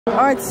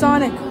Alright,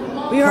 Sonic.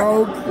 We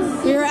are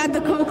at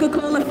the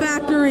Coca-Cola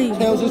factory.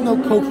 Tails, there's no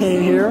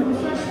cocaine here.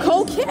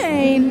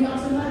 Cocaine?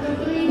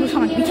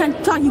 Sonic, you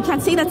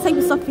can't say that type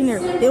of stuff in here.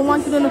 They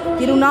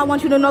do not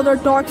want you to know their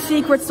dark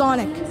secret,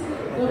 Sonic.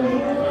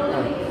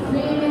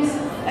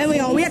 Anyway,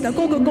 we at the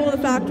Coca-Cola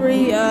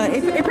factory.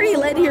 It's pretty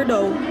lit here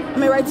though.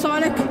 Am I right,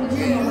 Sonic?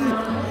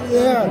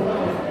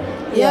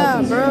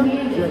 Yeah, bro.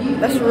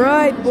 That's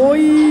right,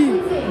 boy.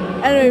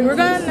 Anyway, we're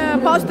gonna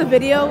pause the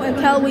video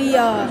until we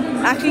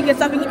actually get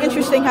something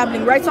interesting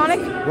happening, right, Sonic?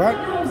 What?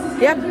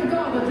 Yep.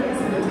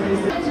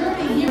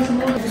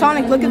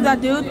 Sonic, look at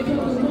that, dude.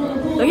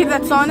 Look at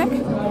that, Sonic.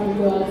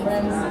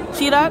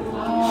 See that?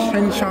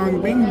 Ching chong,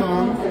 bing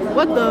bong.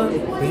 What the?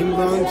 Bing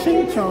bong,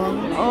 ching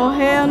chong. Oh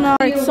hell no!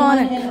 Right,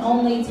 Sonic.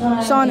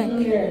 Sonic.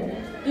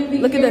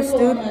 Look at this,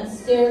 dude.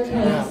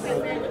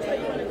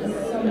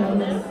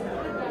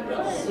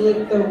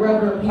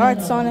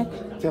 Alright, Sonic.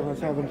 Let's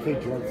have them play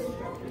drugs.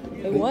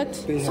 Wait, what?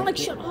 Sonic,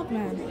 shut up,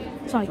 man.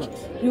 Sonic,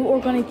 you are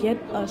gonna get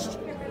us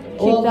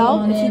kicked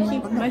out if you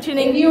keep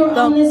mentioning the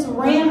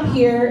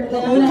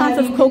kinds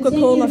of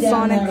Coca-Cola,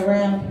 Sonic.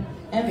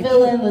 And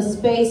fill in the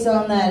space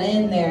on that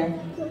end there.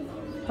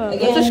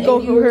 Let's just go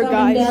over here,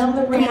 guys.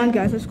 Come on,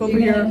 guys, let's go over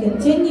here.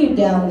 Continue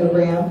down the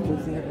ramp.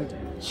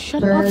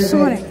 Shut up,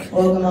 Sonic.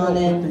 Welcome on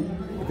in.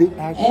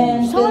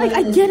 Sonic,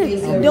 I get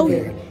it. No,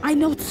 I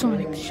know it's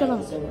Sonic. Shut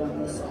up.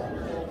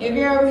 If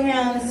you're over here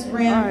on this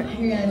ramp,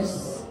 you're gonna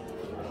just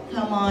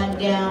come on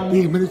down.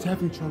 Wait a minute,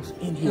 having trunks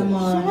in here. Come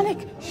on.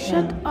 Sonic,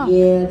 shut up.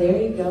 Yeah, there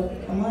you go.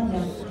 Come on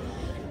down.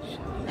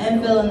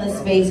 And fill in the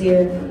space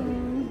here.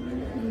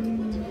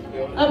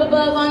 Up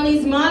above on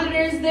these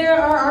monitors, there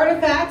are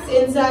artifacts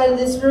inside of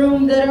this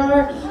room that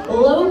are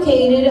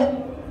located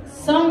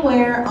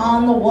somewhere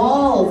on the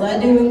walls. I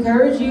do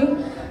encourage you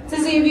to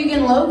see if you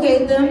can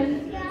locate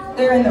them.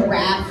 They're in the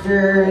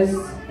rafters,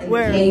 in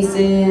the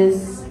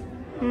cases,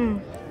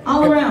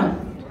 all around.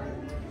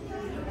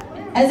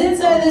 As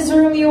inside this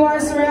room, you are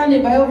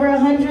surrounded by over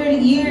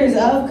 100 years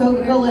of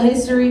Coca-Cola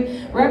history,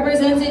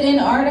 represented in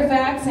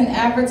artifacts and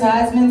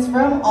advertisements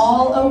from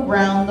all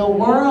around the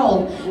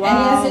world. Wow. And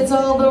yes, it's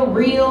all the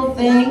real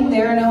thing.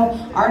 There are no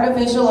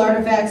artificial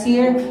artifacts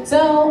here.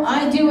 So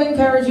I do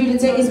encourage you to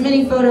take as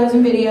many photos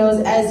and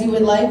videos as you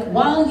would like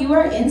while you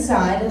are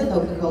inside of the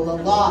Coca-Cola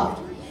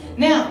loft.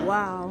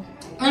 Now,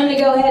 I'm going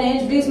to go ahead and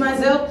introduce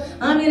myself.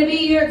 I'm going to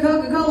be your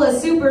Coca-Cola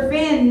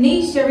Superfan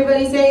Niche.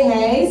 Everybody say,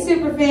 hey,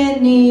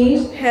 Superfan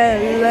Niche.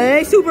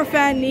 Hey,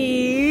 Superfan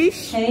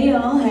Niche. Hey,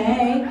 y'all,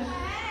 hey.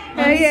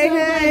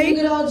 Hey. You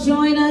could all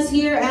join us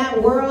here at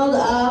World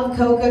of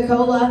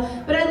Coca-Cola.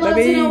 But I'd love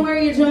to know where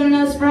you're joining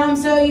us from,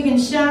 so you can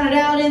shout it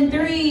out in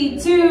 3,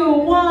 2,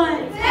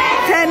 1.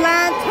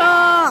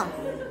 Atlanta!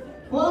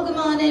 Welcome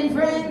on in,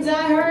 friends.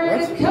 I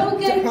heard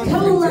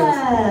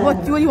Coca-Cola.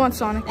 What do you want,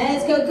 Sonic?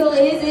 As Coca-Cola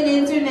is an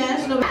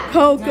international...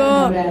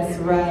 Coca! That's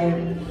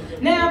right.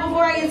 Now,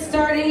 before I get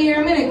started here,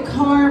 I'm going to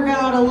carve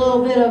out a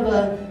little bit of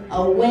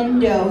a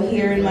window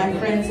here in my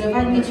friends. So if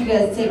I can get you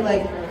guys to take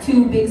like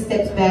 2 big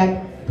steps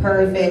back.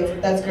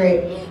 Perfect. That's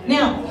great.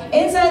 Now,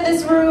 inside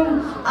this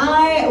room,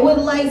 I would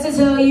like to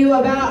tell you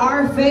about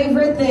our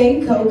favorite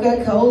thing,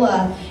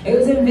 Coca-Cola. It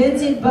was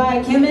invented by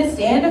a chemist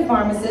and a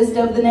pharmacist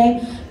of the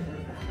name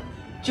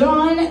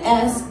John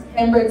S.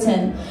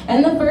 Pemberton.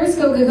 And the first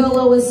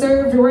Coca-Cola was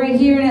served right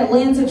here in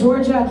Atlanta,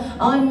 Georgia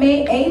on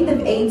May 8th of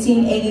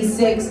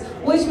 1886,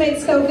 which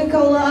makes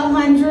Coca-Cola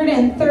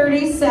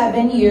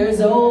 137 years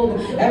old.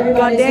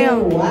 Everybody say,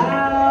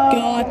 wow.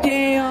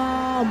 Goddamn.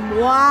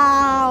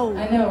 Wow.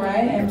 I know,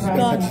 right?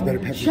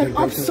 Shut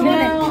up, Sonic.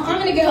 Now,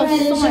 I'm going to go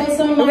ahead and show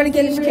some of my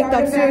favorite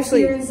artifacts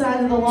here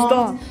inside of the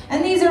loft.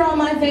 And these are all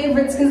my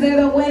favorites because they're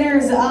the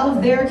winners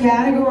of their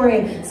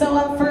category. So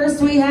up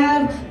first we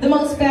have the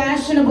most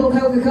fashionable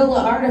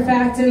Coca-Cola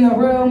artifact in the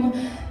room.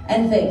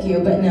 And thank you,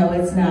 but no,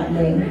 it's not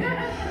me.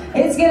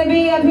 It's going to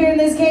be up here in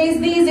this case.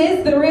 These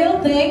is the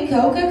real thing,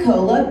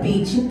 Coca-Cola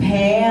Beach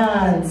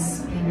Pants.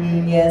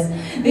 Yes,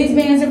 these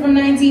pants are from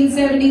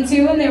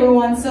 1972 and they were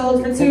once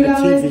sold for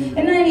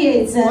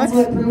 $2.98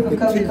 with proof of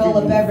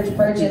Coca-Cola beverage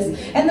purchase.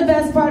 And the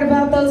best part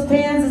about those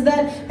pants is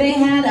that they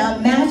had a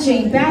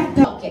matching back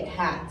pocket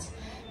hat.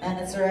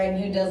 That's right,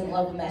 who doesn't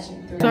love a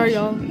matching three? Sorry,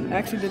 y'all. I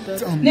actually did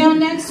that. Now,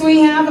 next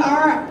we have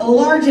our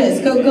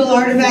largest Coca-Cola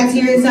artifact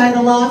here inside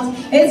the loft.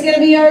 It's going to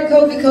be our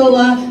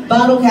Coca-Cola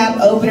bottle cap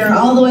opener,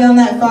 all the way on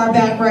that far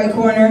back right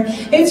corner.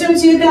 It's from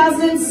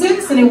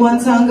 2006, and it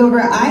once hung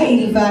over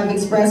I-85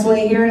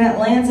 Expressway here in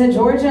Atlanta,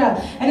 Georgia.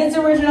 And its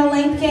original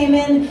length came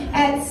in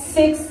at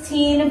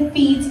 16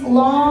 feet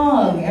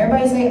long.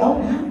 Everybody say, oh,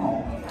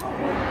 wow.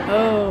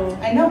 Oh.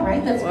 I know,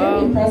 right? That's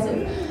very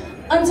impressive.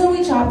 Until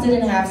we chopped it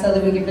in half so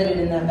that we could fit it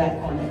in that back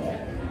corner there.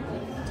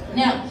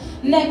 Now,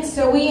 next,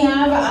 so we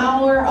have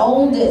our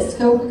oldest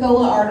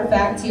Coca-Cola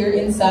artifact here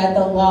inside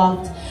the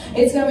loft.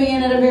 It's coming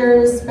in at a very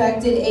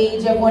respected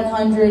age of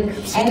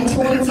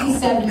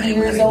 127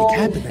 years old.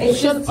 It's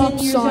just 10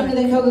 years younger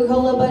than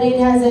Coca-Cola, but it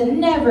has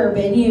never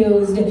been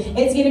used.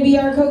 It's going to be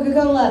our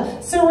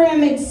Coca-Cola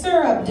ceramic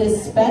syrup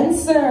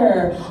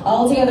dispenser.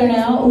 All together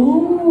now.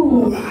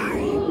 Ooh.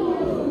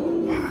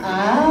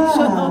 Ah.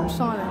 Shut up,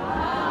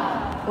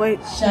 Sonic. Wait.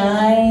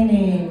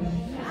 Shining.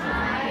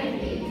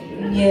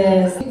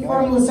 Yes.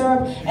 Formula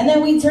syrup. And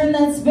then we turn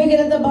that spigot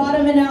at the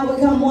bottom and now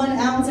become 1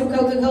 ounce of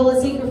Coca-Cola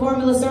Secret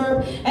Formula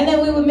syrup. And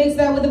then we would mix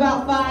that with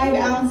about 5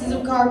 ounces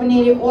of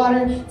carbonated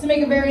water to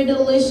make a very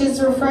delicious,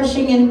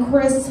 refreshing, and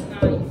crisp,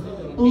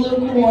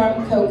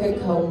 lukewarm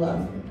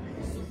Coca-Cola.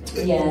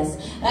 Yes,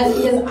 that's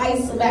because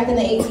ice back in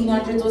the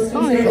 1800s was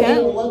considered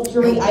a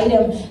luxury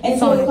item, and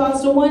so it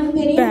cost 1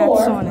 penny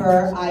more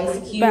per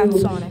ice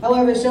cube.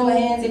 However, show of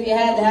hands if you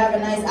had to have a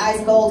nice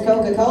ice cold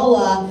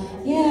Coca-Cola.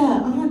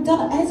 Yeah,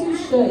 as you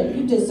should.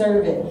 You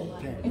deserve it.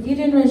 If you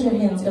didn't raise your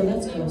hands, oh,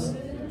 that's gross.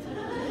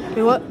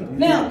 Okay, what?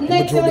 Now,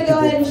 next I'm going to go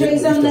ahead and show you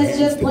something that's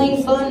just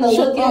plain fun to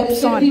look at.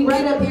 It's going to be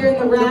right up here in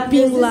the rafters.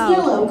 This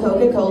yellow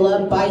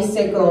Coca-Cola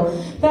bicycle.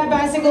 That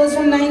bicycle is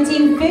from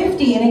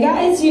 1950, and it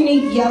got its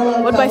unique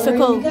yellow What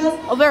bicycle?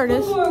 Oh, there it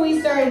is. Before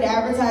we started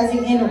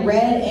advertising in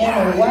red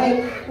and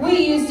white, we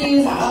used to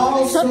use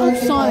all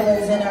sorts of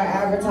colors in our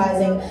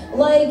advertising,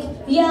 like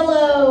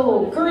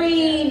yellow,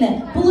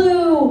 green,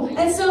 blue,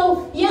 and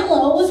so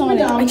yellow was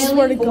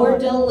predominantly for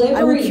delivery.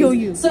 I will kill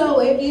you. So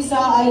if you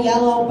saw a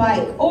yellow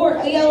bike or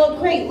a yellow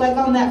crate like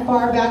on that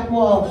far back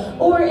wall,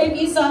 or if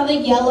you saw the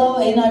yellow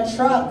in a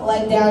truck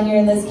like down here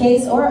in this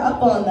case, or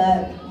up on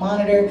that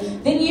monitor,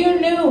 then you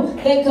knew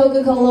that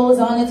Coca-Cola was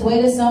on its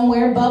way to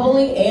somewhere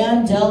bubbly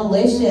and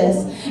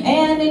delicious.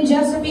 And in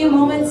just a few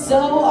moments,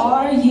 so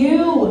are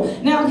you.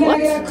 Now can I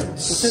get a...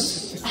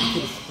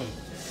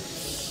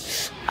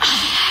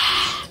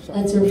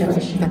 That's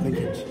refreshing.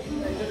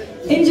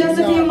 In just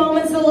a few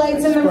moments, the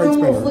lights in the room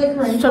will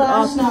flicker and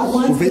flash not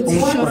once but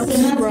twice, and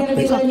that's going to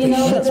be letting you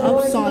know that the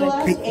doors to the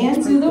left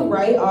and to the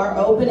right are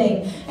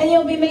opening. And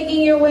you'll be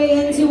making your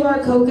way into our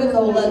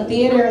Coca-Cola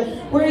Theater,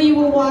 where you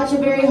will watch a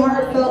very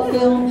heartfelt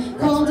film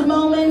called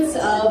Moments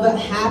of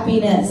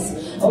Happiness.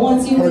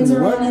 Once you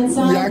enter on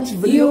inside,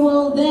 you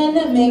will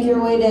then make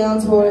your way down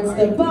towards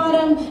the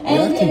bottom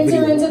and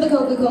enter into the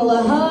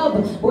Coca-Cola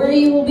Hub, where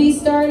you will be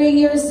starting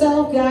your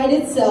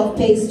self-guided,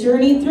 self-paced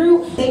journey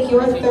through. Take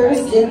your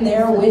thirst in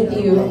there with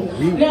you.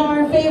 Now,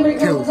 our favorite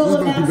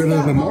Coca-Cola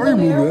mascot, Polar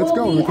Bear,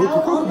 will be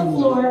out on the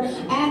floor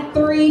at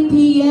 3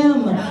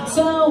 p.m.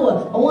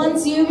 So,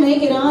 once you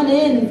make it on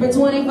in for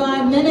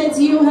 25 minutes,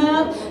 you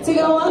have to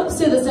go up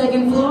to the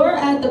second floor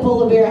at the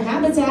Polar Bear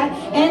Habitat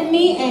and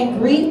meet and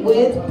greet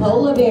with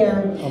Polar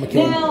Bear.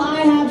 Now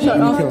I have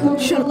been our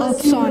Coca-Cola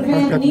Super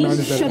Fan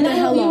Niche, and I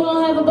hope you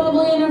all have a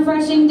bubbly and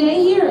refreshing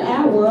day here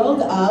at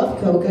World of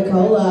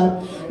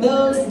Coca-Cola.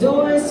 Those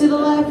doors to the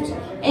left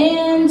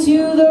and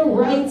to the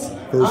right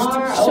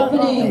are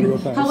opening.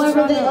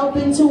 However, they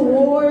open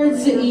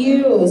towards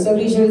you, so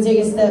be sure to take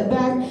a step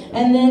back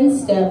and then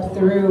step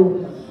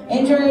through.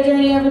 Enjoy your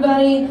journey,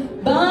 everybody.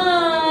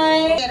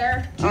 Bye.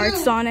 Alright,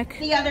 Sonic.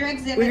 The other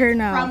exhibit we're here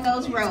now. from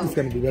those rows. It's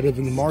gonna be better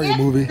than the Mario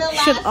movie. The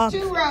last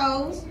 2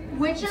 rows,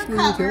 which are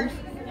covered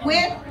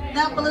with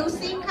the blue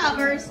seat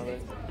covers.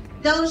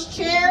 Those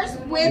chairs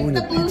with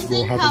the blue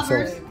seat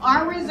covers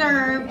are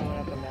reserved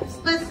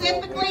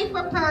specifically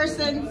for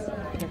persons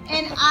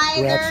in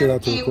either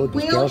a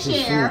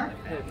wheelchair,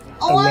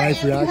 or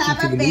if you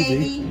have a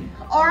baby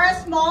or a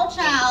small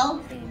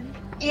child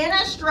in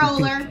a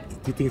stroller,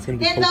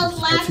 then those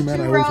last 2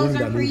 rows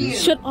are for you.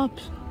 Shut up.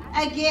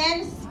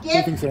 Again,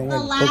 skip the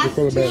last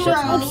 2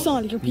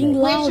 rows, You're being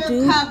loud, which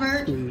are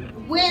covered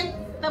with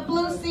the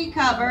blue seat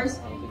covers.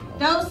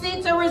 Those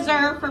seats are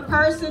reserved for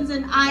persons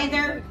in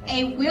either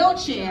a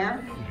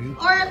wheelchair,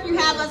 or if you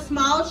have a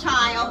small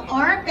child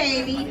or a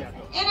baby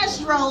in a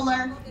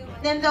stroller,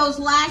 then those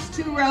last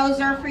 2 rows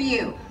are for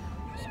you.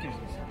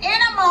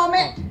 In a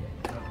moment,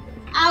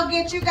 I'll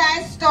get you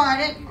guys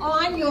started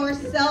on your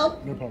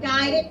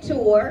self-guided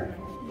tour.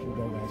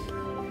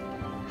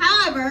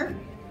 However,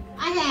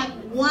 I have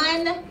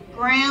one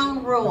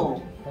ground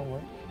rule.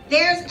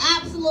 There's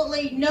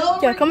absolutely no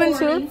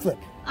recording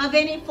of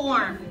any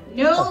form.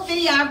 No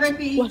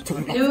videography,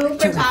 no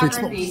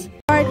photography.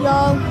 Alright,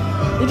 y'all.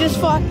 We just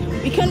fought.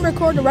 We couldn't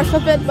record the rest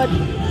of it, but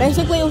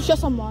basically it was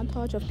just a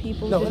montage of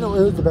people. No, it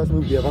was the best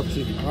movie I've ever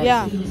seen.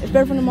 Yeah, it's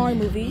better than the Mario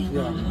movie.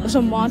 Yeah. It's a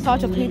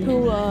montage of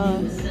people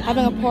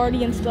having a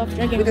party and stuff,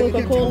 drinking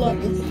Coca-Cola.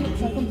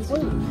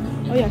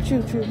 Oh yeah,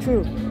 true.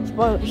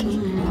 Spoilers.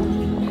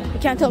 You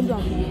can't tell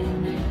them.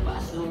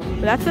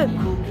 But that's it.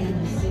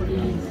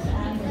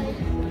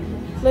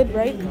 Lit,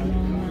 right?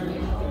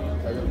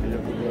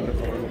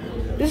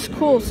 This is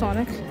cool,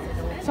 Sonic.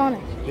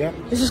 Yeah.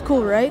 This is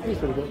cool, right? It's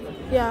pretty good.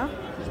 Yeah.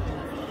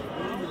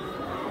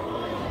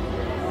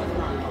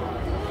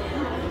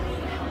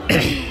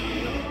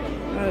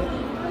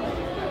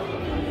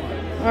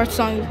 Alright,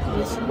 Sonic.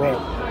 Right.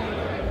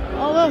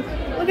 Oh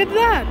look at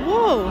that!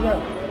 Whoa! Yeah.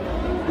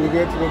 We're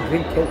going to go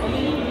drink Coke.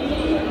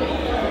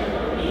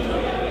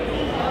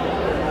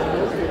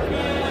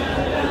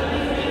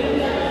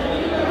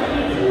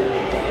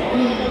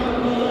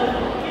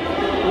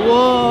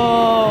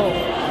 Whoa!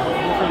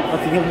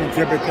 That's a different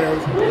exhibit,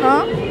 Tails.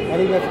 Huh? I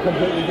think that's a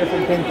completely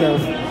different thing,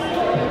 Tails.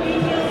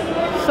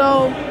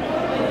 So...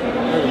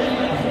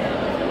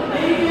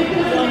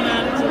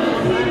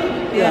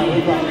 Yeah,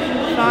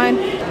 fine.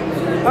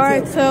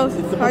 Alright, so,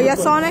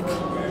 yes, Sonic?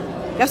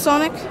 Yes,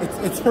 Sonic?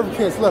 It's for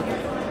kids. Look,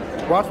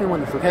 watch me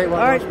win this, okay?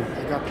 Watch me.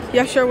 I got this.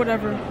 Yeah, sure,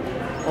 whatever.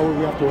 Oh,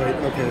 we have to wait.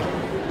 Okay.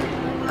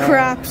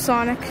 Crap,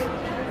 Sonic.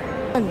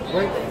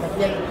 Wait.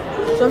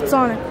 So it's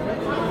Sonic.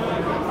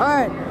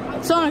 Alright,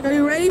 Sonic, are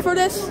you ready for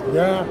this?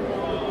 Yeah.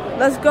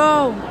 Let's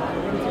go.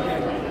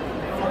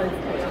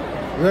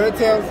 Ready,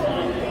 Tails?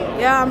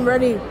 Yeah, I'm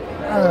ready.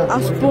 I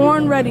was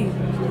born ready.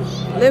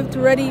 Lived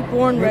ready,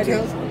 born ready.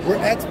 Tails? We're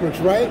experts,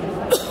 right?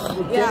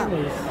 We're Yeah.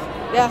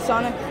 gamers. Yeah,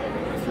 Sonic.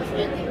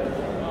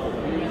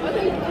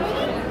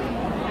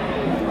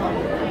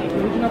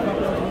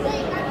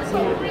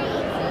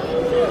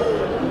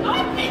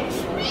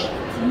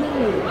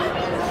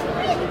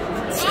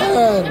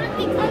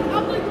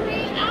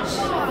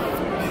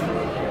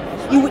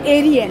 You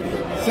idiot.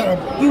 Shut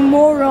up. You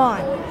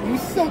moron. You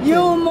suck.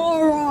 You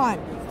moron.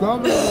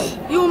 Stop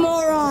it. You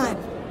moron.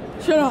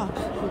 Shut up.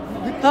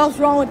 What the hell's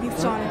wrong with you,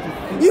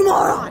 Sonic? You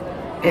moron.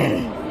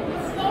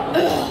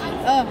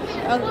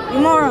 You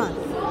moron.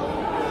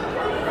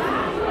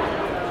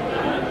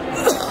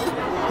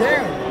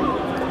 Damn.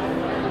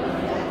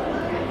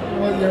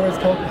 What year was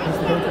called?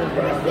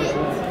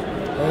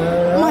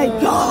 Oh my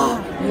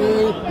God.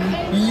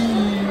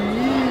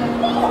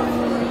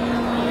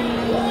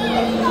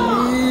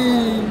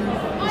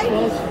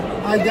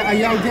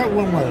 I'll get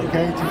one more,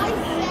 okay? I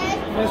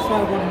said. Let's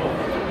try one more.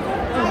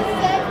 I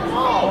said.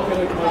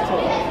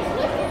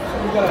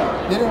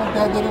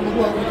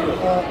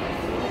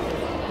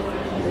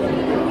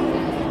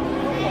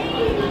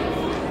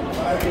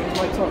 Okay,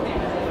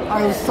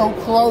 I was so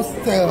close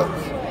to it.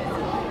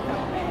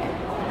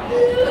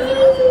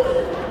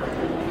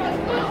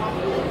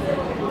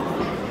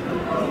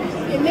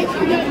 It makes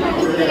you get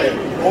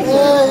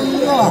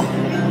Yeah.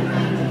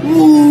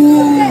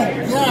 Ooh.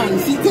 Yeah,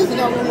 she takes it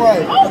out one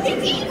way. Oh,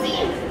 it's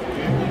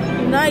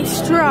easy.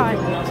 Nice try.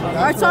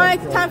 Alright,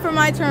 Sonic, time for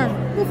my turn.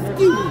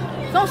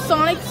 No,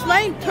 Sonic, it's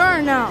my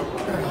turn now.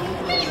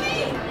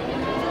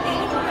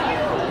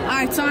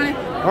 Alright, Sonic.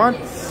 On.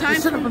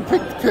 Time Shut up and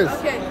pick the kiss.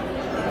 Okay.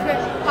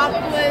 Pop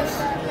quiz.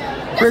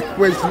 Quick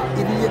quiz, you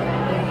idiot.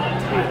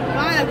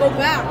 Fine, I go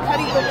back. How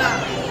do you go back?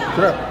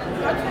 Shut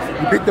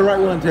up. You picked the right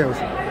one, Tails.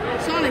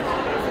 Sonic,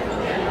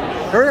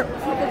 Hurry up.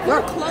 you're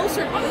Look.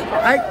 closer.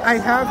 I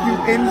have you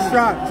in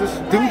shot. Just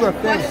do the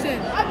thing. Question.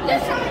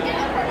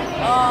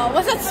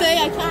 What's that say?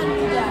 I can't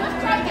do that.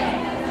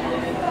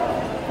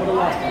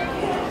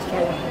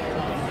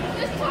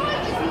 This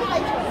time is my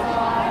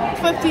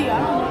turn. 50. I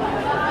don't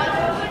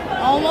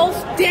know. Almost.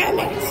 Damn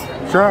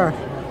it. Sure.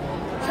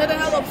 Shut the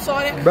hell up,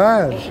 Sonic.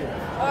 Bad.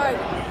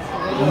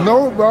 Alright.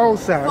 No ball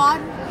sack.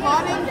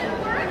 Plotting.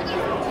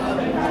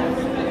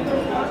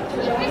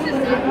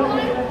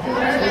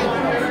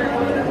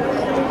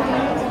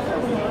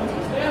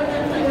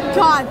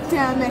 God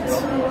damn it.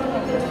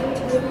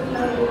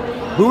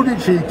 Booty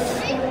cheeks.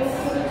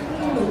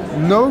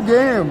 No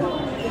game.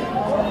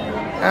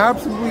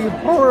 Absolutely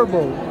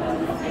horrible.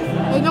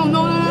 Wait, no.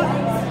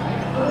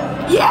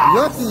 Yes!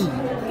 Lucky.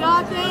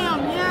 God damn,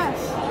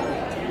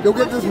 yes. You'll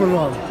get this one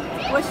wrong.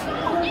 Which,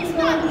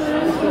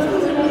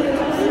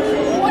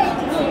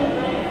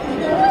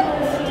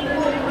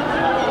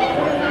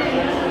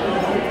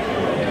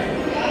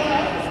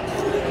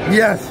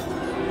 Yes.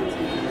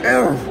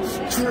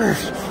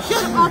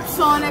 shut up,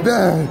 Sonic.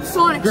 Bad.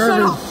 Sonic,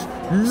 shut up.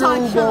 No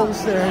Sonic, shut ball up.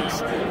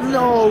 sacks.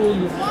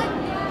 No.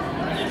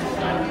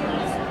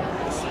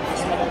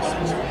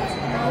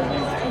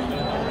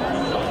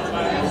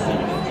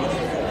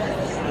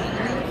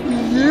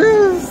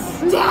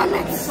 Yes. Damn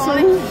it,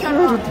 Sonic, shut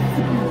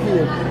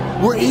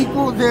up. We're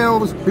equal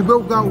downs. We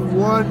both got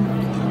one.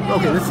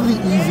 Okay, this is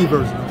the easy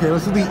version. Okay,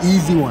 this is the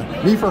easy one.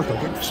 Me first,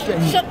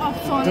 okay? Shut up,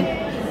 Sonic.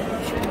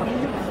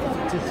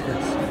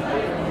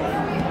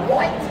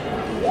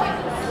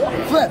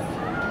 Flip.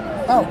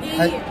 Oh,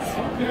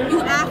 Idiot.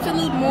 You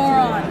absolute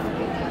moron.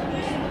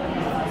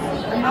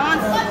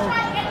 Nonsense.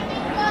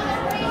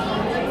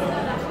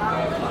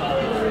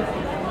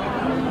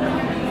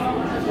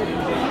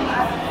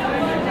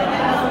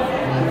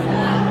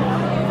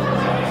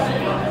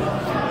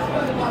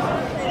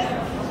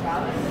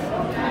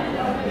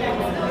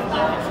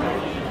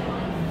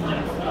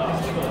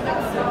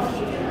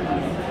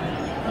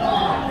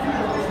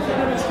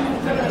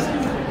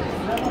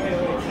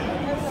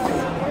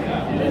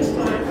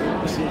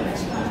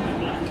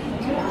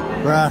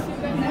 bruh.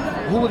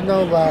 Who would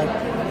know about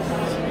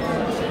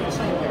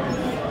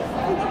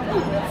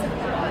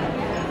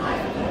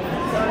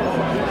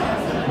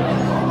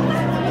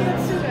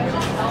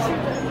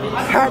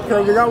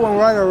Hacker, you got one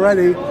right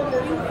already. You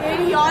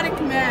idiotic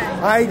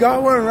man. I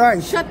got one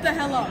right. Shut the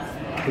hell up.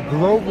 The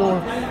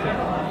global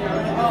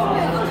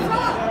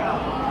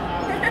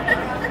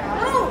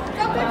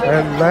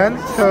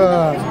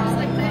Atlanta.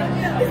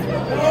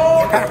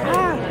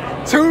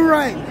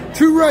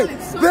 Two right.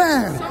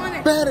 Bad.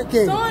 Sonic. Bad at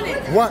game. Sonic.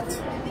 What?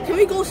 Can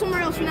we go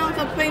somewhere else for now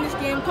without playing this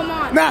game? Come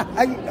on. Nah,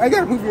 I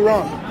gotta prove you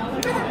wrong.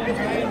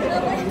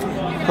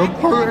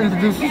 Coca-Cola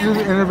introduces an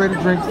innovative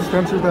drink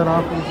dispenser that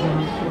offers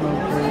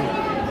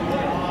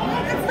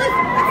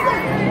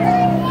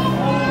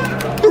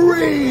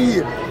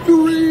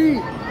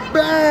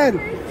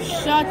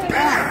Shut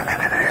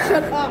up.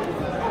 Shut up.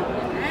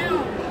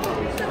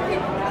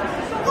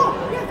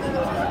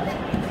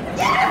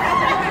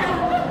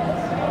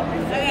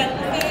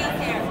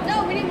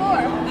 No, we need more.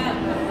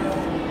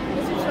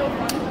 This is so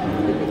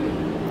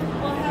fun.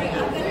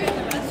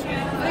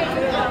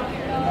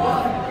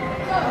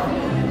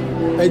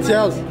 Hey,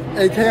 Tails.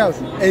 Hey, Tails.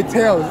 Hey,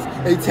 Tails.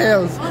 Hey,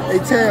 Tails. Hey,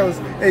 Tails.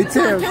 Hey,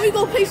 Tails. Can we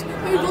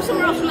go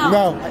somewhere else now?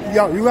 No,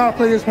 yo, you gotta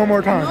play this one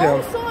more time, No,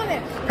 Tails.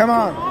 Sonic. Come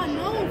on. Oh,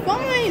 no,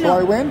 fine. So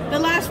I win? The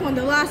last one.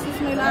 The last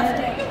is my last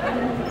day.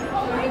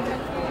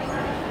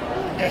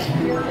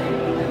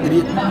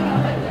 Idiot.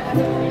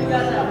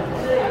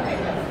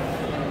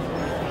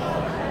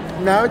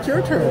 Now it's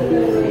your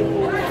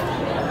turn.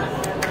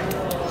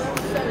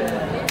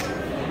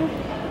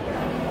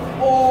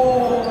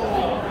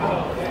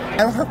 I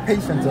don't have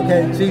patience,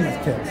 okay? Jesus,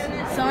 kids.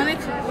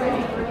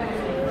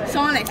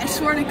 Sonic, I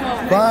swear to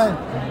God. Fine.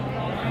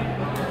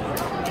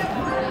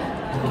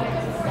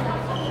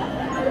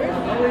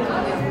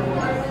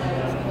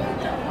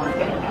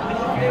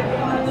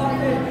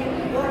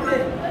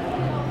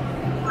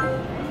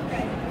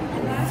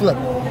 Flip.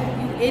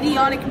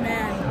 Idiotic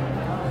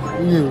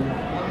man. You.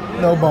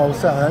 No ball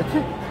sack.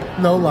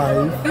 No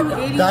life. You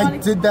I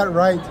idiotic. did that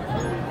right.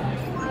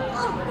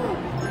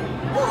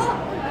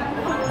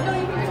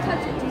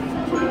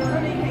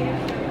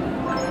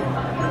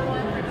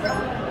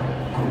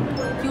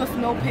 You have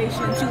no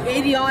patience. You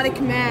idiotic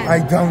man. I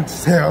don't,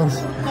 Tails.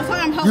 That's why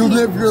I'm helping You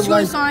live your Sure,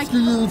 life. Sonic. Screw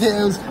you,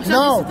 Tails. Sonic,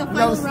 No, this is the no,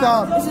 final stop.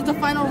 round. This is the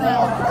final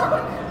round.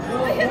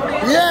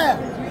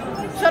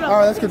 Yeah. Shut up. All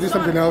right, let's go do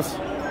something else.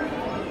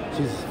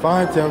 Jesus,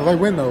 fine, Tails. I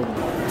win though.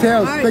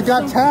 Tails, All right, they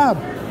got so- Tab.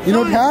 You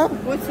know Tab?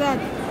 What's that?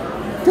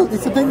 Dude,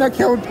 it's the thing that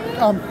killed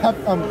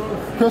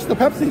Chris the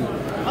Pepsi.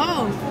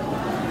 Oh,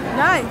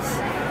 nice.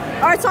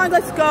 All right, Sonic,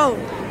 let's go.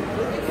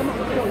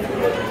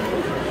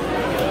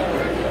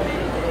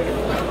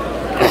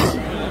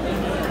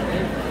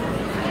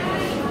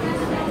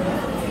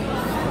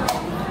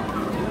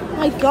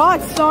 My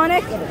God,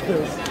 Sonic.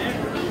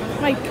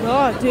 My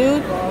God,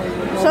 dude.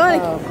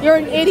 Sonic, you're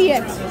an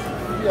idiot.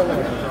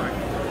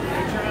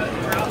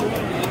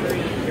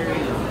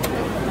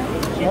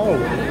 Oh.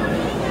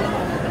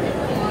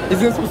 Is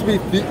this supposed to be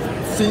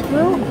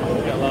see-through?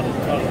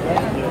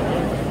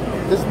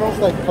 This smells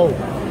like Coke.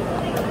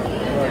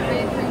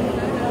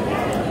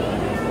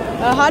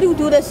 How do you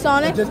do this, It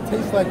Sonic? just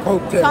tastes like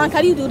Coke, Tails. Sonic,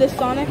 how do you do this,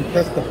 Sonic? You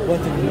press the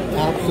button, you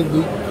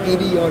absolute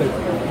idiotic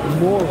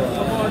moron.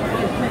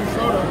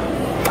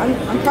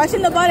 I'm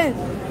pressing the button.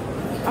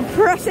 I'm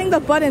pressing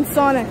the button,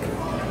 Sonic.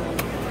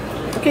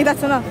 Okay,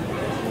 that's enough.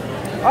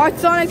 All right,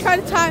 Sonic,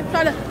 time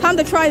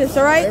to try this,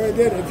 all I right? already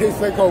did. It tastes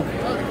like Coke.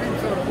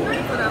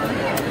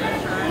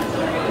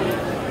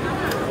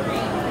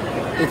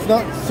 It's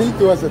not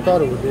see-through as I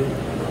thought it would be.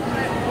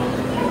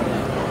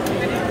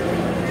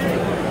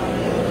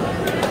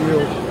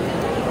 Ew.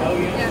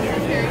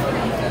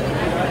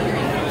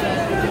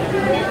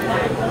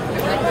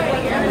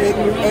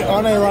 It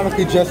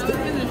unironically just...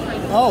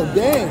 Oh,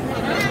 dang.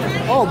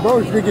 Oh, bro,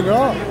 he's drinking it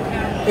all.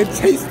 It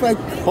tastes like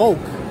Coke.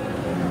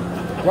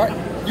 What?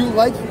 You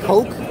like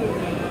Coke?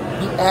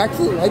 You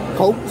actually like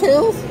Coke,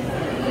 Tails?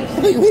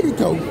 I think you hated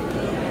Coke.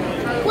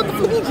 What the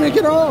fuck are you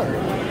drinking all?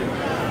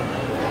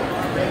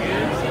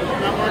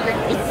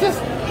 It's just...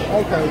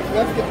 Okay,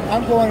 let's get...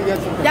 I'm going to get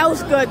something. That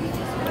was good.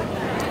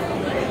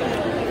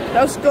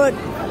 That was good.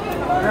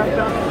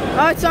 All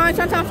right, Sonic,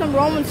 time to have some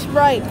Roman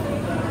Sprite.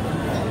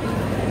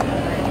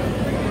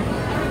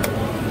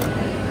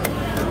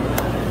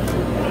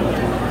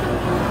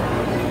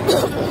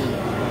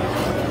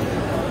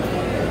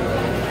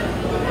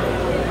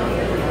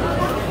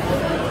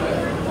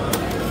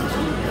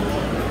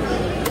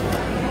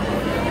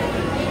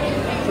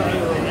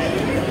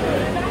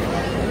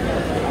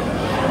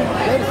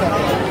 Wait a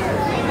second.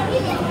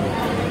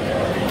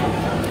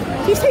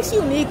 These taste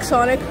unique,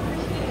 Sonic.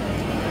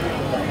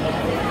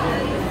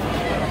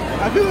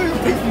 I feel like I'm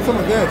tasting some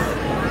of this.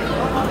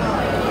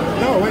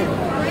 No, wait.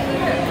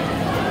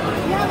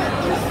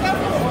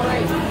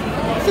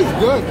 This is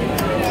good.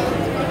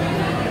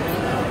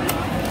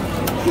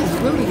 This is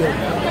really good.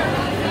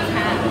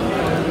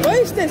 What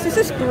is this? This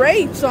is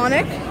great,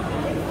 Sonic.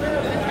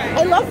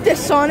 I love this,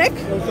 Sonic.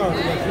 Oh,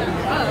 sorry.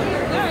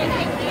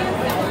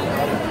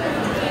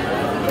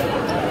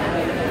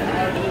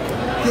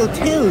 Yo,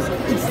 Tails,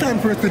 it's time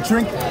for us to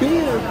drink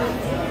beer.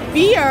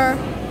 Beer?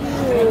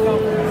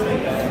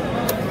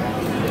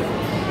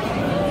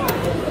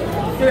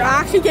 You're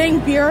actually getting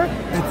beer?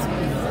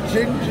 It's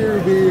ginger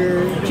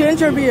beer.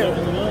 Ginger beer.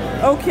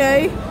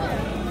 Okay.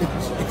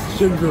 It's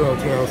ginger ale,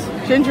 Tails.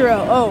 Ginger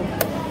ale.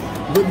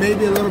 Oh. But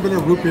maybe a little bit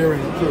of root beer in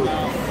it, too.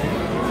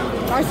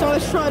 Alright, so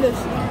let's try this.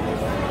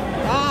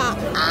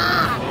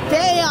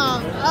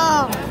 Damn.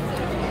 Oh.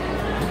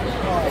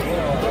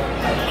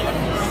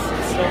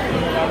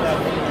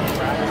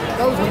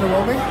 That was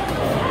underwhelming.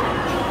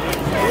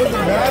 It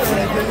wasn't bad or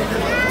anything.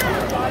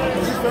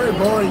 It's just very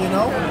boring, you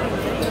know?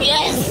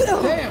 Yes.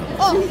 Damn.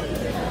 Oh.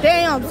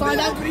 Damn, What Sonic.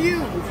 happened to you?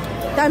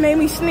 That made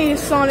me sneeze,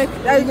 Sonic.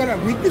 You gotta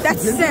read this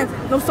That's agenda? scent.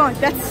 No, Sonic.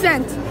 That's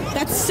scent.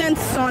 That's scent,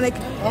 Sonic.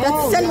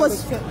 That scent yeah,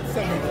 was...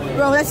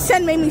 Bro, that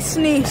scent made me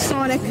sneeze,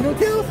 Sonic. You know,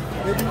 Tails?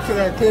 Maybe you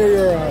should clear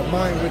your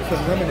mind with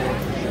some lemonade.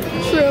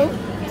 True.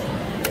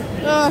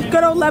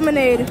 Good old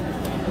lemonade.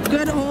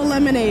 Good old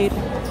lemonade.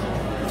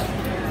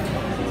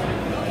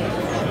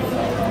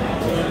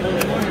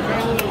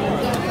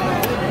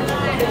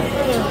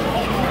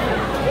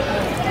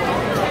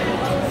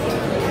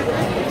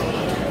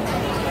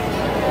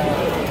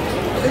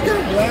 It's kind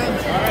of bland.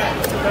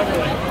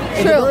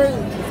 True.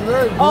 It's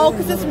very Oh,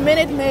 because it's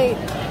Minute Maid.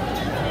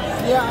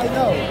 Yeah, I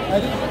know.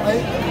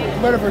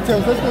 Whatever,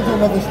 Tails. Let's go to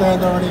another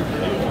stand already.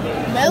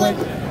 Melon?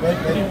 Wait,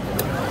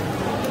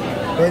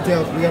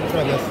 Tails. We gotta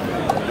try this.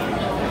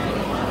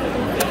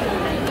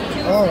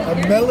 Oh, a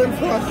melon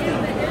frosty.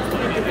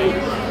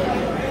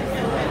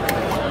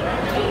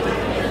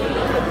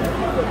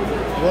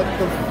 What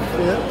the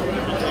shit?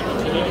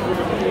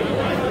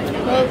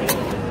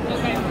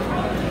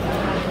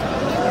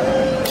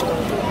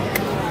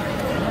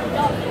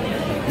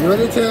 You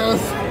ready,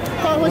 Tails?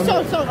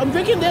 So, I'm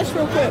drinking this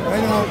real quick.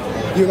 I know.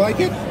 Do you like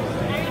it?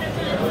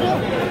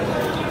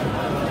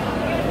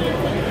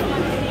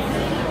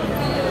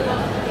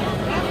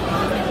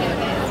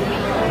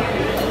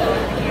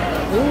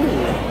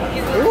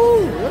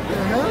 Ooh, what the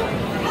hell?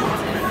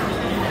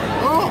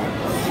 Oh,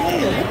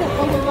 shit, what the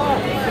fuck is that?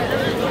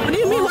 What do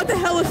you mean, what the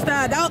hell is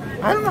that? I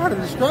don't know how to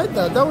describe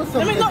that. That was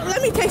something.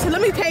 Let me taste it.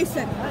 Let me taste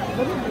it.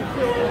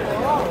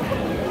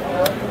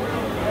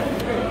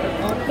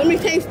 Let me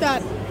taste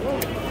that.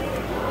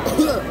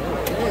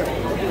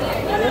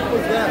 What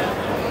was that?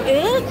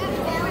 Eh?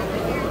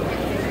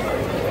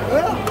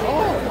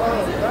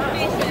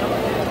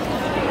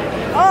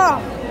 Oh.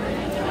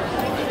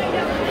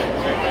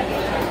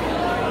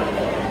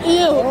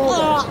 Ew.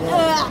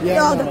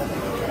 Yeah, No,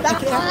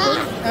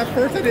 at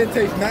first I didn't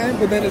taste nothing,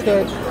 but then it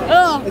started.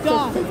 Oh, It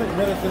God. tastes like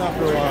medicine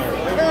after a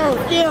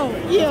while. Ew.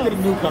 Get a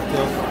new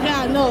cocktail.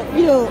 Yeah, no.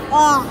 Ew.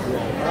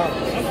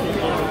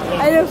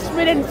 I just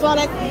spit in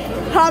Sonic.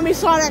 Help me,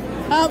 Sonic.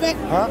 Help me.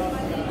 Huh?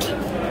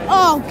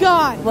 Oh,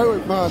 God.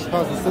 Wait, pause.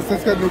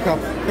 Let's get a new cup.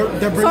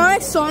 They're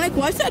bringing. Sonic,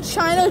 what's that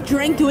China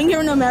drink doing here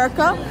in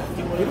America?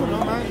 We don't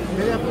know, man.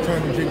 They have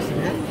China drinks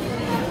in here.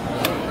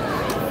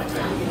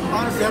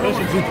 Honestly, I don't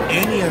should drink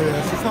any of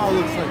this. This is how it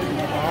looks like.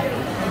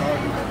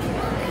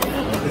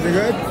 Is it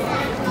good?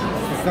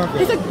 It's not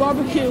good. It's like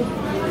barbecue.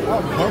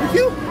 Oh,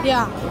 barbecue?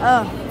 Yeah.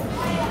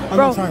 I'm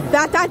Bro, not trying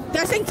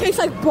that thing tastes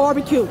like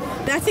barbecue.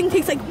 That thing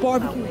tastes like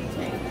barbecue.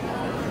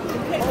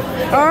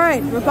 All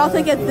right, we're about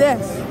to get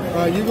this.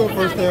 You go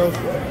first, Tails.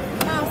 So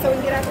we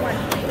can get us one.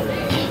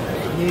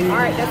 All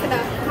right, that's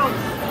enough. Come.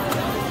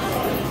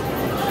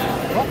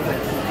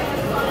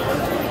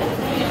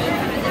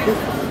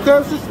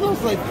 Tails, this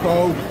smells like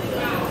Coke.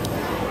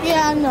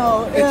 Yeah,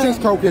 no. It's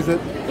just Coke, is it?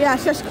 Yeah,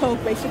 it's just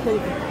Coke, basically.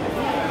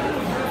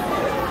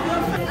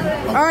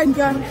 All right,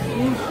 guys.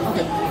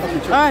 Okay.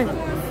 All right.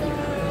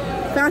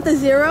 Fanta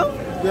Zero.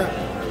 Yeah.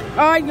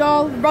 All right,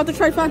 y'all. We're about to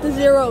try Fanta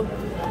Zero.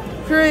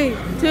 3,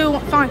 2,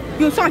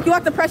 1. Sonic, you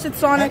have to press it,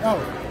 Sonic. Oh.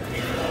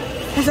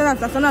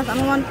 That's enough. I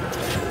don't want.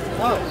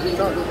 Oh,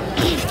 sorry.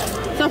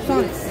 Stop,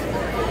 Sonic.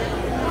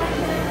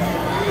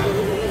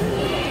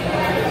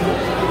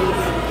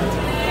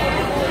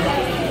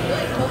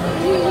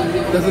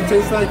 Does it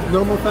taste like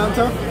normal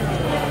Fanta?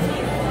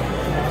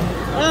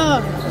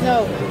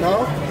 No.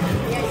 No?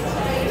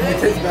 It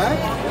tastes bad?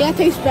 Yeah, it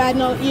tastes bad.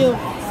 No, you.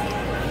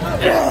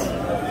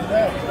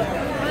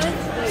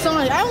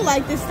 Sonic, I don't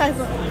like this type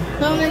of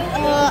Sonic.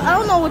 I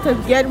don't know what to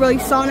get really,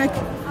 Sonic.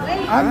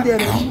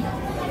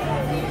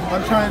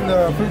 I'm trying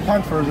the fruit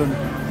punch version.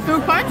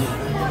 Fruit punch?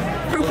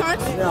 Fruit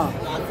punch? Yeah.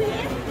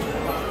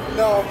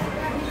 No.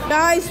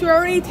 Guys, we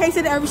already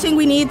tasted everything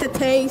we need to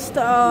taste.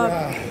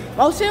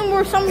 Most of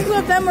them some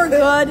of them were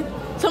good,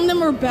 some of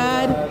them were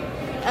bad,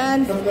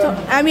 and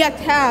we had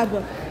Tab.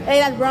 Hey,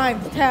 that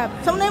rhymes. Tab.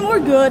 Some of them were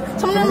good,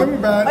 some of them were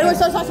bad. Anyway,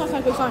 stop.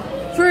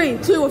 3,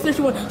 2, 1.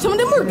 Some of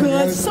them were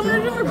good, some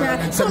of them were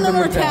bad, some of them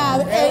were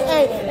Tab.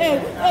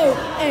 Hey.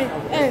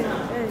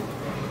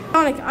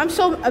 Sonic, I'm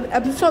so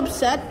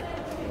upset.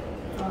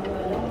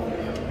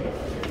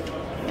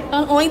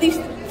 Only these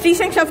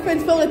things have been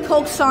filled with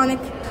Coke, Sonic.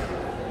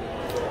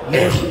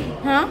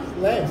 Huh?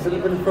 Should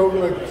have been filled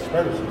with like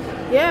spiders.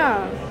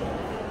 Yeah.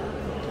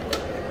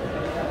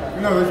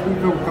 No, it's been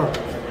filled with Coke.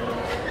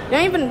 They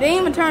ain't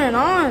even turn it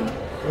on.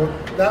 Well,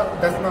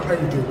 that's not how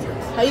you do it,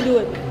 Tails. How you do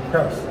it?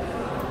 Press.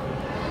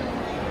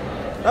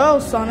 Oh,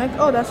 Sonic.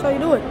 Oh, that's how you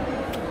do it.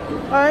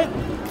 Alright.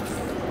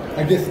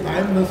 I guess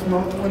I'm the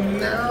smart one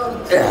now.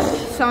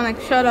 Sonic,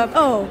 shut up.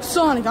 Oh,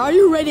 Sonic, are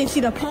you ready to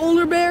see the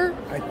polar bear?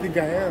 I think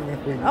I am.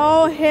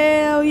 Oh,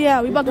 hell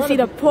yeah. We about to see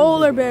the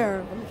polar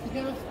bear. I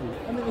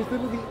mean, it's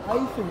literally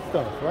ice and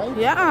stuff, right?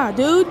 Yeah,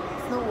 dude.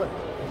 It's no way.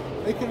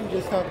 They couldn't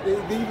just have. They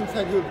even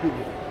said he'll be.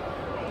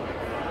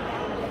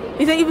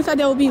 He said even said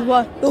there will be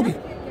what?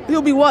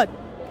 He'll be what?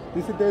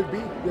 He said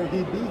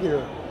he'd be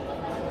here.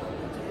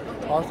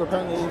 Also,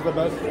 apparently he's the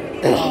best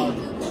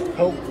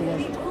Coke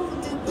one.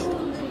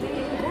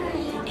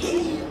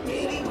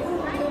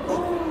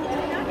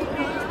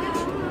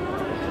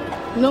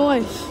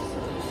 Noise.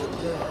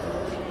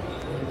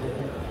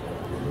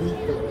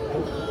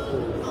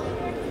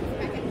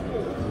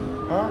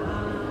 Huh?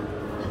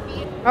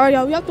 Alright,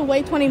 y'all, we have to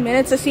wait 20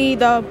 minutes to see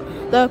the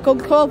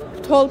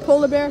Coca-Cola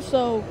polar bear,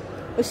 so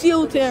we'll see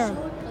you there.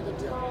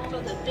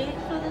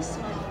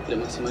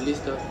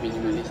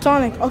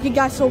 Sonic, okay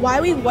guys, so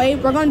while we wait,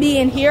 we're gonna be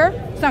in here.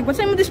 Sonic, what's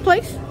the name of this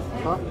place?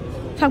 Huh?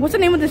 Sonic, what's the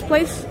name of this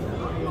place?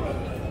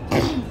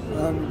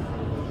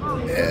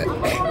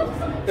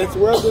 It's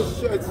where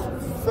it's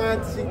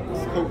fancy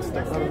Coke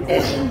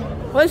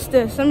stuff. What's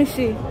this? Let me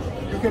see.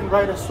 You can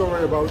write a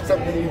story about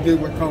something you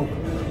did with Coke.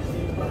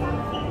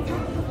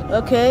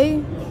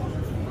 Okay.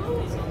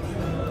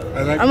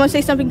 I like I'm gonna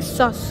say something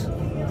sus.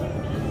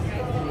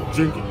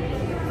 drinking.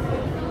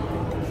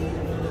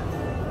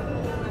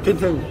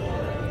 Continue.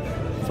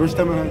 First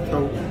time I had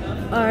Coke.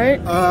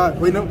 Alright.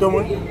 Wait, no, don't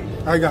worry.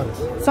 I got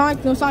it.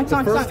 Sonic, no, Sonic, The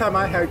Sonic, first Sonic. time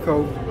I had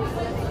Coke.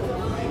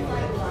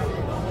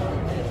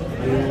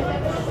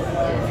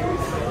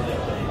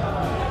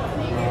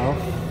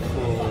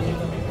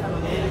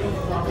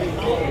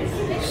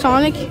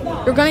 Sonic,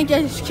 you're gonna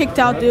get kicked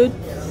out, dude.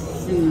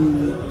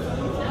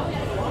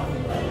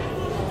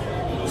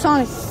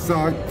 Sonic.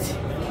 Sucked.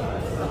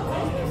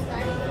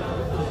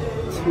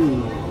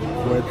 Two.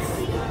 But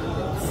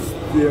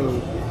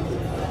still.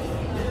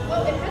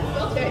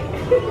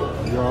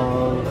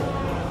 Y'all.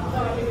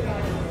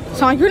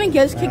 Sonic, you're gonna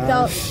get us kicked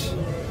out.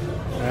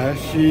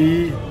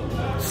 Ashy.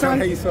 That's not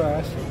how you saw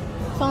Ashy.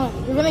 Sonic,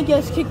 you're gonna get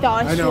us kicked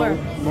out, I I know. swear.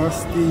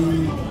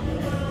 Musty.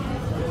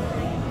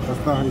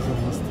 That's not how you say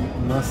musty.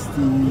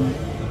 Musty.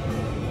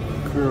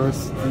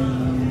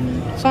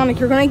 Crusty. Sonic,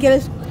 you're gonna get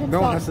us kicked No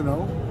one out. has to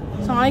know.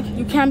 Sonic,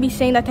 you can't be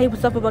saying that type of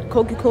stuff about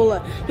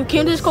Coca-Cola. You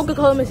came to this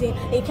Coca-Cola machine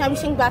and you can't be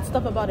saying bad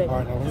stuff about it.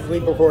 Alright, now let's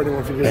leave before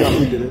anyone figures out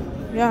who did it.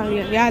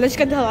 Yeah, let's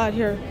get the hell out of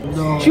here.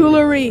 No.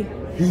 Jewelry.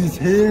 He's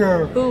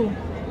here. Who?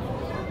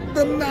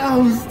 The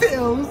mouse,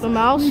 Tails. The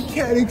mouse? We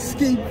can't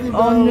escape the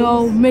mouse. Oh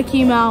no,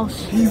 Mickey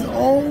Mouse. He's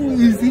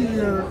always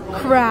here.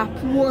 Crap.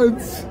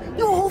 Once.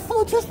 You're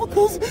hopeful just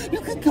because you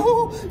could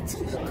go to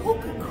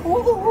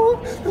Coca-Cola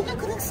World and you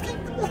could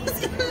escape the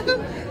mouse.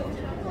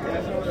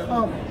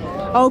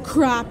 Oh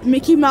crap,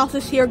 Mickey Mouse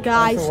is here,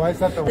 guys. So why is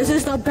that the This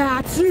is the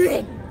bad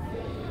thing.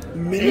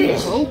 Mini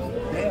Coke?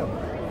 Damn.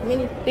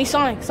 Hey,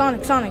 Sonic.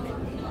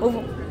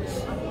 Over.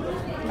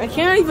 I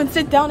can't even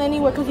sit down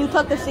anywhere because you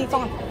took the seat,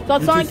 Sonic. So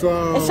You're Sonic, too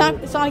slow. it's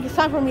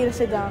time for me to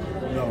sit down.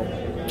 No.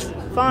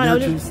 Fine, You're I'll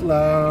too just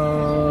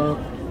slow.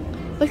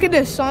 look at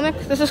this, Sonic.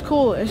 This is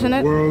cool, isn't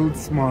it?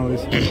 World's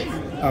smallest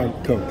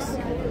Cokes.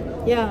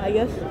 Yeah, I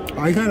guess.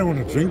 I kind of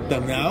want to drink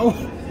them now.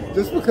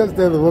 Just because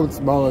they're the world's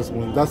smallest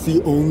one. That's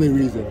the only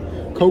reason.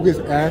 Coke is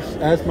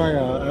as my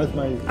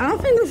I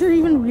don't think those are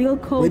even real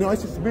Coke. Wait, no, I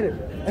should submit it.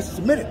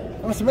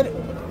 I'm gonna submit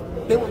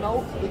it. They will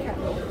know. They can't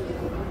know.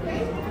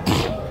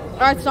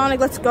 Alright, Sonic,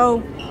 let's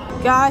go.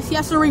 Guys, he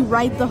has to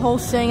rewrite the whole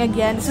thing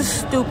again. This is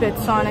stupid,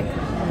 Sonic.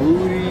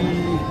 Booty.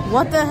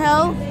 What the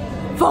hell?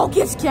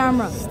 Focus,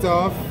 camera.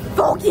 Stuff.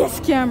 Focus,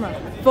 camera.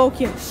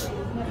 Focus.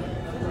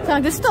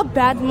 Sonic, this is the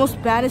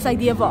most baddest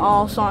idea of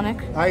all, Sonic.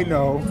 I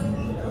know.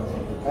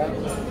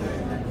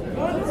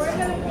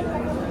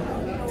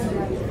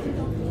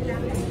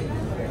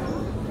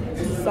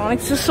 Sonic,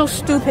 this is so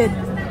stupid.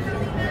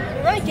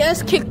 You're gonna get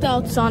us kicked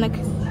out, Sonic.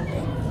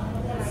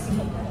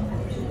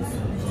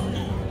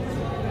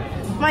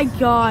 My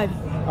God.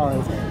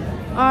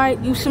 Alright,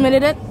 you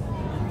submitted it?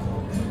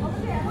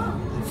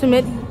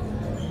 Submit.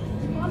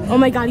 Oh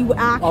my God, you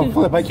actually... Oh,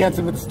 flip, I can't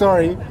submit the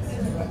story.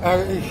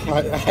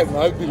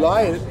 I'd be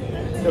lying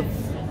if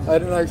I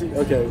didn't actually...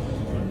 Okay,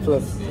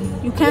 flip.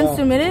 You can't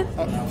submit it?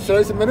 Should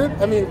I submit it?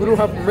 I mean, we don't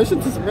have permission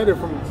to submit it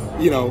from,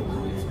 you know,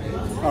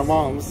 our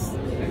moms.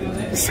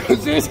 So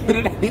should I submit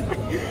it anyway?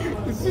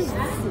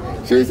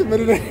 Should I submit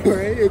it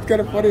anyway? It's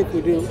kind of funny if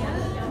we do.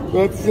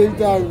 But at the same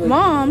time... Like,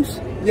 Moms?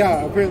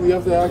 Yeah, apparently you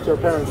have to ask your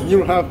parents. You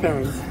don't have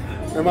parents.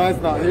 And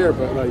mine's not here,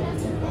 but like,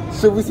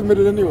 should we submit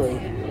it anyway?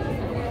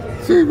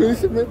 Should we really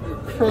submit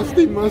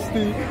Crusty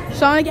Musty?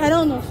 Sonic, I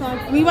don't know,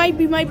 Sonic. We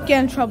might get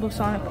in trouble,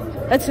 Sonic.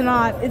 It's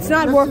not Let's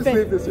worth just it.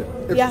 leave this here.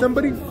 If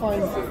somebody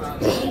finds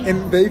it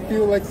and they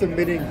feel like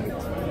submitting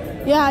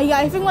it, Yeah.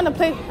 I think when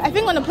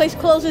the place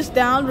closes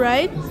down,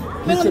 right?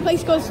 I think when the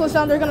place closes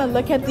down, they're gonna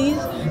look at these.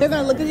 They're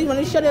gonna look at these when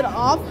they shut it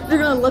off. They're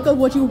gonna look at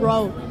what you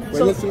wrote. wait,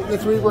 So, let's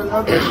read what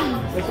other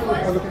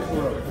people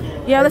wrote.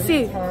 yeah, let's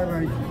see.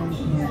 My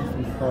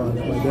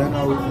dad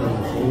always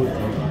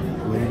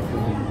waiting for me.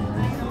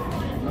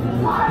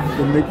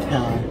 The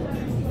cat.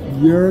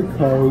 Your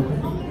Coke.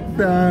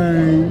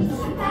 Thanks.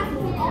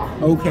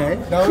 Okay.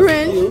 That was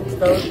Cringe. cute.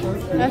 That was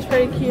cute. That's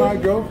pretty cute. My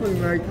girlfriend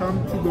and I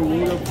come to the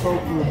World of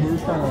Coke for the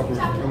first time ever.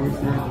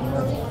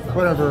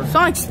 Whatever.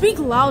 Sonic, speak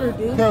louder,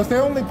 dude. No, they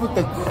only put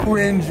the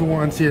cringe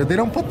ones here. They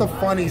don't put the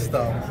funny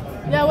stuff.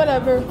 Yeah,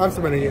 whatever. I'm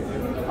submitting it.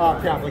 Oh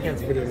crap, I can't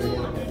submit it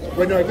anymore.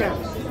 Wait, no, I can't.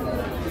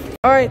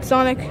 Alright,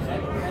 Sonic.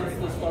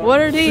 What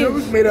are these?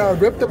 Shoes made out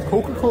of ripped up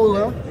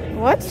Coca-Cola.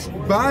 What?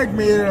 Bag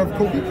made out of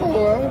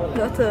Coca-Cola.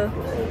 That's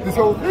This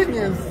whole thing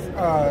is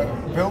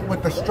built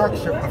with the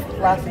structure of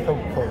classic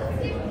Coca-Cola.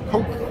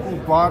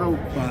 Coke bottle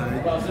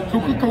bag,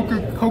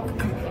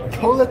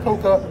 Coca-Cola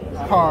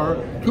car,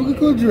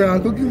 Coca-Cola jar,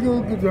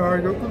 Coca-Cola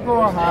jar,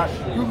 Coca-Cola hat,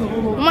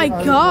 Coca-Cola. Oh my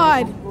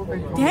God!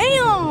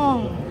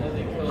 Damn!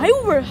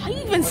 How you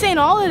even saying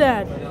all of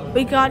that?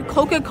 We got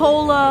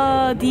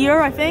Coca-Cola Deer,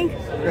 I think.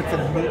 That's a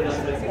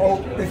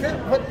is it?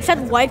 What? Is that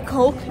white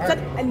Coke? Is that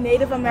a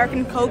Native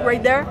American Coke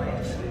right there?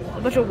 A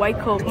bunch of white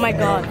Coke. Oh my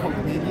God.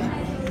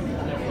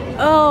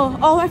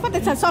 Oh, I thought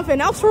that said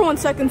something else for 1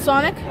 second,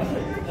 Sonic.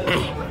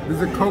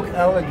 There's a Coke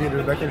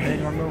alligator that can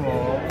hang on the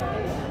wall.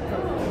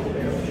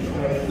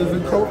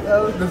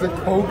 There's a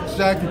Coke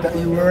jacket that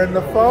you wear in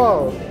the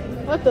fall.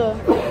 What the?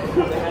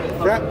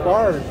 That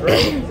bars,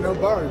 right? No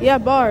bars. Yeah,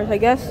 bars, I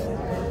guess.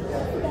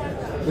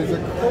 There's a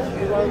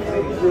Coke on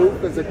the roof.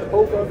 There's a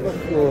Coke on the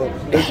floor.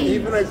 There's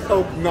even a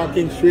Coke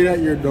knocking straight at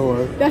your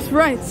door. That's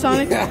right,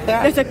 Sonic.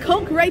 There's a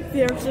Coke right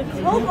there. There's a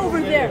Coke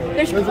over there.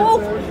 There's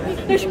Coke.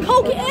 There's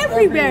Coke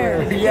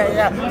everywhere.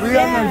 Yeah.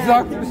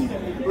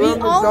 We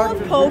all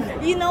love Coke.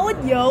 You know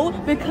what, yo?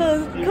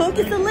 Because Coke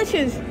is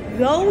delicious.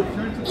 Though,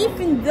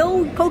 even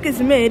though Coke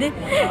is mid,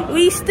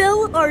 we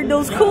still are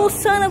those cool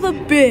son of a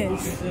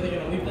bitch.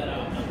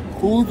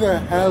 Who the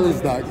hell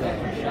is that guy?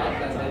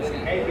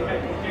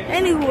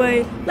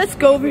 Anyway, let's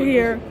go over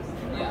here.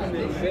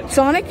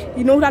 Sonic,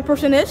 you know who that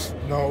person is?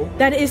 No.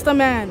 That is the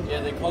man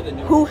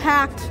who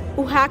hacked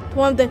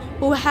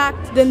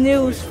the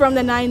news from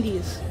the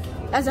 90s.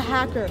 As a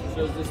hacker.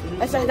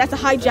 That's a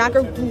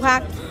hijacker who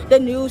hacked the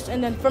news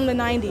and then from the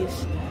 90s.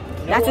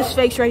 That's his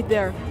face right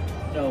there.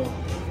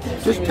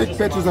 Just take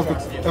pictures of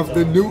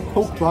the new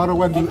Coke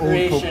bottle and the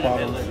old Coke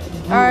bottle.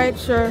 Alright,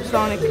 sure,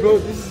 Sonic. Bro,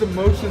 this is a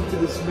motion to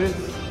dismiss.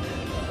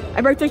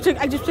 I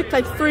just took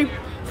like three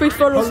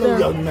photos Hello, there.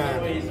 young man.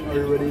 Are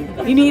you ready?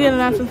 You need an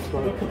announcement.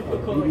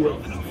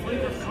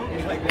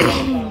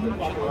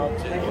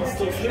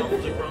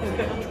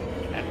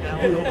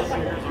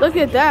 Look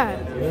at that.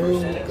 Here we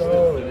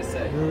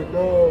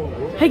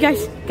go. Hey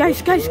guys,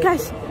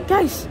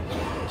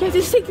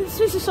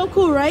 this is so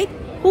cool, right?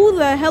 Who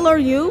the hell are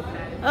you?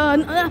 Guys,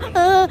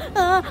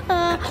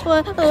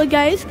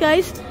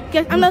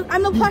 I'm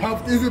not You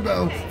helped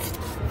Isabel.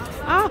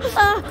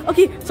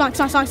 Okay, Sonic.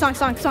 I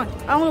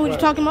don't know what you're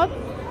talking about.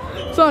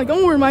 Sonic,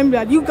 don't remind me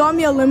that. You got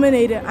me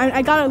eliminated.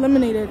 I got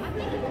eliminated.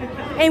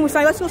 Anyway,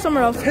 Sonic, let's go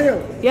somewhere else.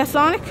 Tails. Yes,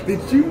 Sonic?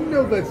 Did you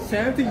know that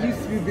Santa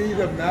used to be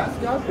the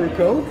mascot for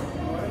Coke?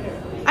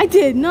 I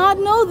did not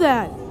know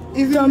that.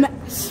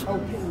 Dumbass.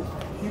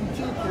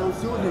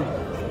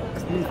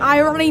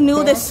 I already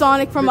knew this,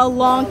 Sonic, from a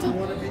long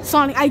time.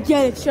 Sonic, I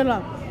get it. Shut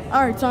up.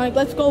 Alright, Sonic,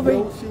 let's go over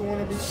here.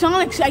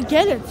 Sonic, I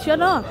get it. Shut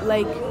up.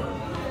 Like...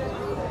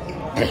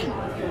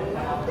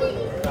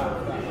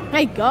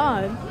 My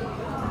God.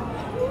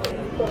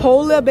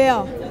 Polar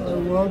bear.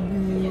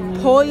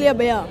 Polar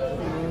bear.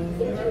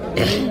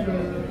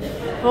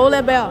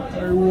 Polar bear.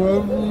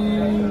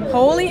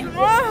 Holy.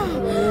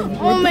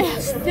 Oh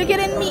man, stick it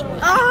in me.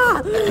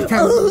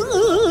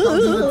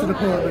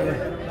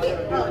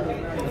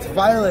 It's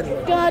violet.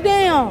 God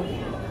damn.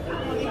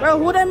 Bro,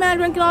 who that man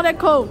drinking all that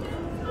Coke?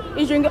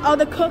 He's drinking all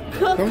the Coke.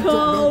 Shut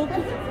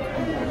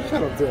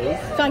up, Tails.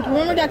 Sonic,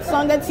 remember that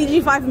song that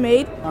CG5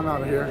 made? I'm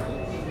out of here.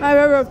 I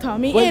remember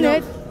Tommy in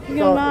it.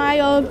 No. My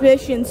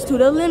ambitions to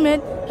the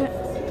limit.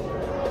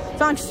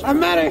 Sonic,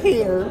 I'm out of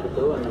here.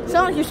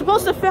 Sonic, you're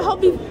supposed to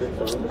help me.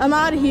 I'm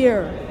out of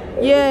here.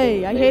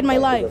 Yay, I hate my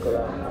life.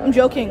 I'm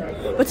joking.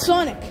 But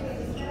Sonic,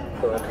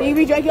 you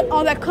be drinking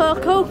all that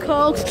Coke.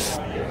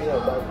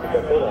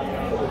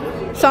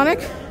 Sonic?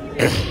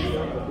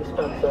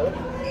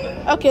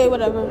 Okay,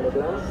 whatever.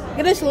 Look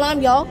at this lamb,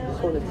 y'all.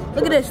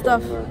 Look at this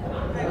stuff.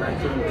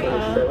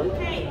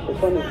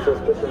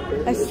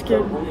 That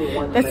scared me. I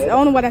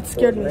don't know why that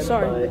scared me.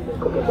 Sorry.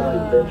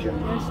 There's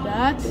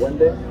that.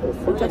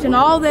 Touching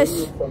all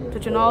this.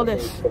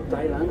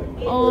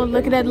 Oh,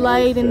 look at that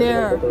light in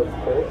there.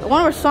 I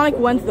wonder where Sonic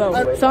went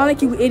though.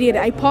 Sonic, you idiot!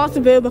 I paused the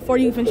video before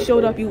you even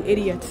showed up. You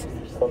idiot.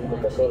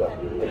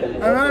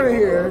 I'm out of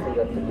here.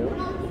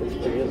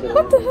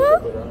 What the hell?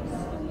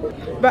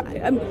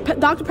 But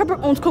Dr. Pepper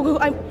owns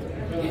Coca-Cola.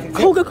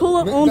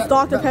 Coca-Cola owns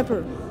Dr.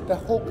 Pepper. The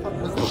whole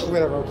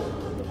whatever.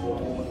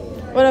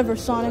 Whatever,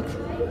 Sonic.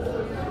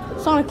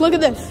 Sonic, look at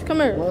this. Come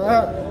here.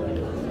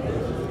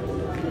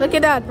 Look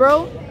at that,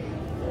 bro.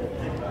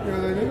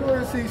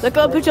 Look at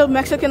a picture of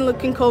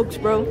Mexican-looking Cokes,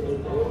 bro.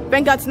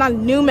 Thank God it's not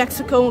New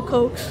Mexico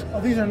Cokes. Oh,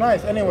 these are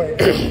nice. Anyway,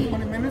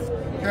 20 minutes?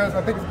 Yes,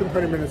 I think it's been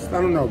 20 minutes.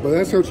 I don't know, but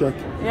let's go check.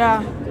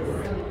 Yeah.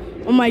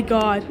 Oh my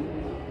God.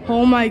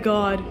 Oh my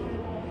God.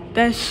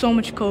 That is so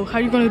much Coke. How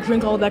are you gonna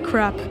drink all that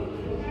crap?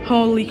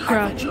 Holy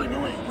crap.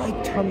 My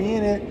tummy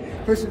in it.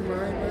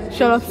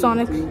 Shut up,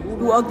 Sonic.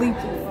 You ugly.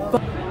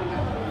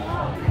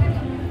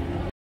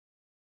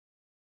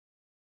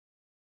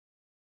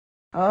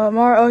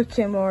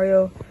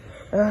 Mario.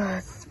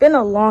 It's been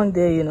a long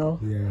day, you know.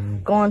 Yeah.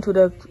 Going to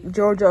the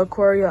Georgia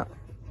Aquarium.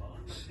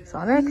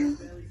 Sonic?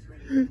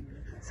 You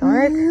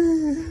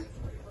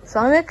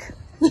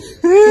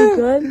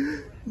good?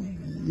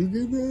 You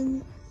good,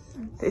 man?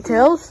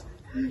 Tails?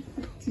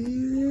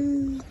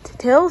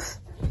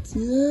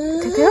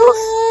 Tails?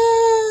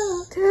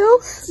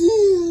 Tails?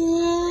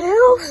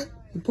 Tails?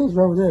 Tails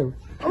right over there.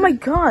 Oh my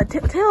god,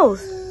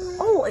 Tails.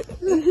 Oh,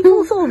 he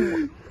feels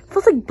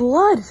like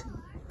blood.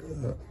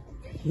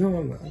 No,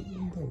 I'm not.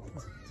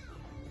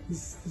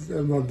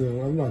 I'm not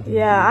doing.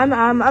 Yeah,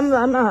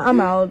 I'm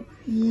out.